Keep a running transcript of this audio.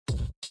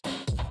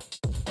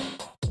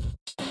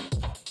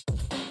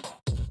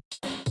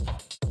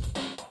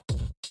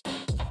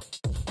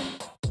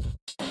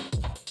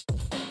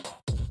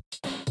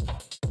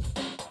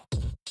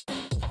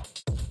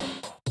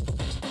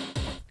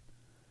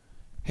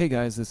Hey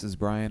guys, this is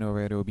Brian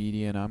over at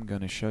OBEDIA, and I'm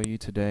going to show you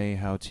today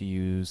how to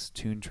use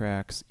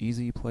Toontracxk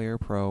EZplayer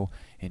Pro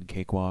in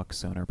CAKEWalk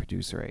Sonar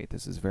Producer 8.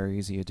 This is very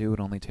easy to do. It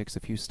only takes a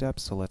few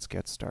steps, so let's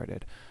get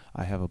started.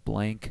 I have a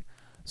blank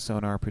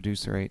Sonar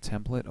Producer 8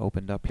 template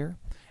opened up here,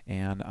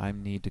 and I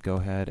need to go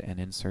ahead and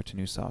insert a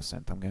new soft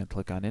synth. I'm going to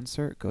click on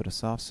Insert, go to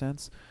Soft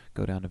Synths,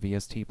 go down to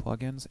VST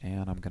Plugins,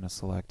 and I'm going to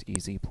select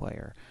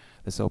EZplayer.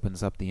 This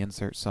opens up the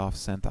Insert Soft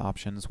Synth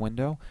Options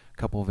window. A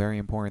couple very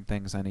important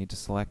things I need to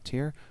select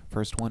here.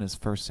 First one is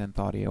First Synth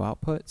Audio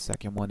Output.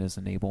 Second one is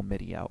Enable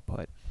MIDI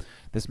Output.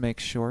 This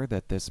makes sure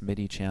that this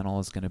MIDI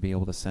channel is going to be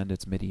able to send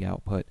its MIDI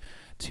output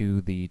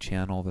to the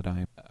channel that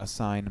I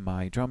assign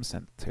my drum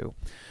synth to.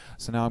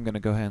 So now I'm going to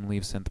go ahead and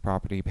leave Synth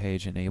Property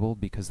Page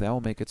enabled because that will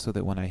make it so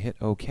that when I hit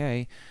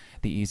OK,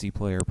 the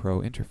EZplayer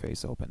Pro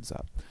interface opens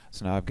up.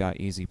 So now I've got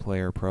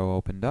EZplayer Pro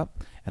opened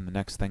up, and the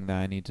next thing that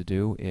I need to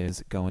do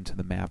is go into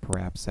the Map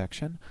Wrap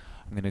section.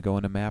 I'm going to go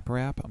into Map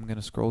Wrap, I'm going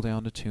to scroll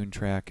down to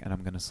Toontracxk, and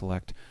I'm going to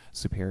select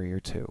Superior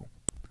 2.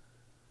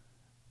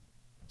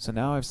 So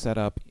now I've set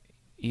up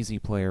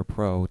EZplayer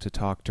Pro to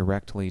talk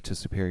directly to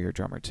Superior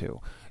Drummer 2.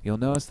 You'll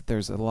notice that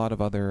there's a lot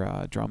of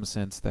other drum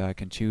synths that I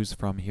can choose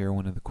from here.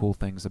 One of the cool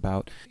things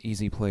about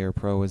EZplayer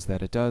Pro is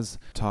that it does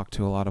talk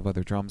to a lot of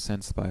other drum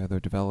synths by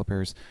other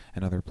developers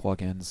and other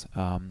plugins,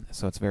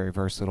 so it's very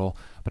versatile.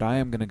 But I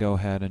am going to go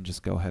ahead and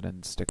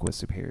stick with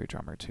Superior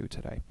Drummer 2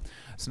 today.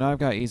 So now I've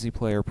got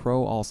EZplayer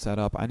Pro all set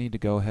up. I need to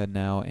go ahead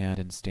now and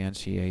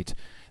instantiate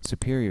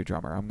Superior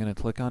Drummer. I'm going to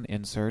click on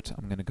Insert,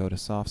 I'm going to go to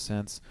Soft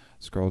Synths,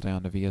 scroll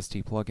down to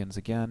VST Plugins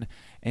again,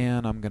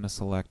 and I'm going to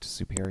select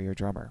Superior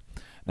Drummer.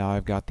 Now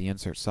I've got the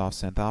Insert Soft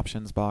Synth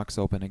Options box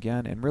open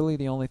again, and really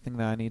the only thing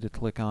that I need to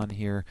click on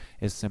here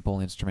is Simple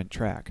Instrument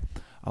Track.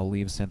 I'll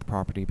leave Synth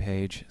Property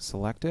Page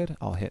selected,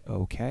 I'll hit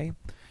OK,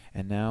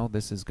 and now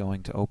this is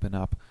going to open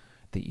up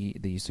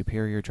the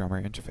Superior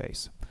Drummer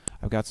interface.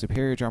 I've got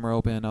Superior Drummer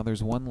open. Now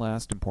there's one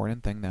last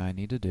important thing that I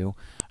need to do.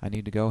 I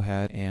need to go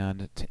ahead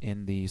and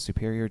in the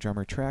Superior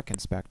Drummer Track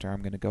Inspector,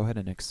 I'm going to go ahead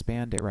and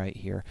expand it right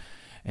here.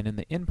 And in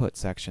the input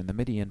section, the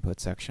MIDI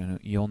input section,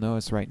 you'll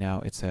notice right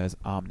now it says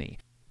Omni.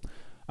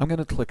 I'm going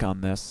to click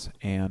on this,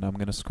 and I'm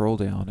going to scroll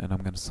down, and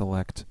I'm going to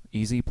select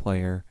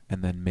EZplayer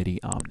and then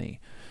MIDI Omni.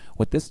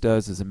 What this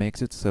does is it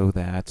makes it so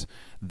that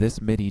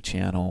this MIDI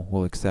channel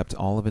will accept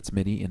all of its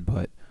MIDI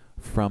input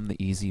from the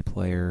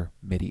EZplayer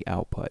MIDI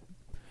output.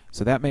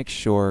 So that makes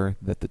sure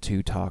that the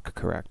two talk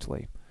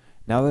correctly.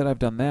 Now that I've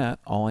done that,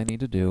 all I need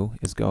to do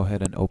is go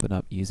ahead and open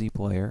up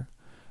EZplayer,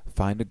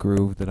 find a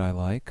groove that I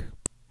like,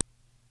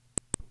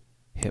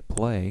 hit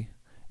play,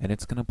 and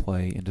it's going to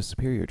play into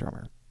Superior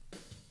Drummer.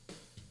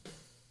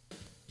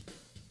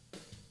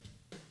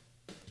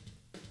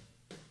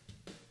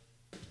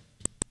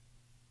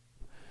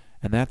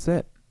 And that's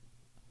it.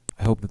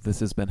 I hope that this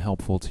has been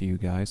helpful to you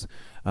guys.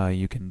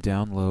 You can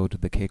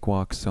download the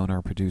CAKEWalk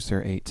Sonar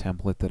Producer 8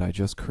 template that I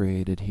just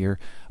created here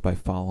by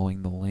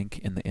following the link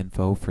in the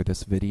info for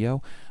this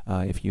video.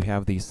 If you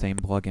have these same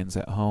plugins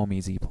at home,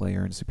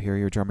 EZplayer and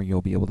Superior Drummer,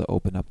 you'll be able to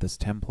open up this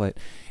template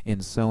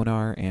in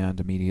Sonar and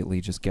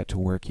immediately just get to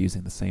work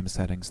using the same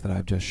settings that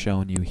I've just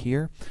shown you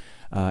here.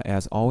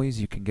 As always,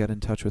 you can get in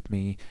touch with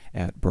me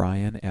at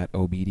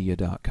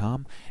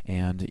brian@obedia.com,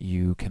 and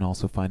you can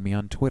also find me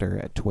on Twitter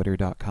at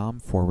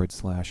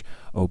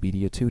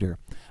twitter.com/OBEDIAtutor.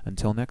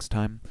 Until next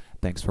time,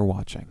 thanks for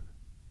watching.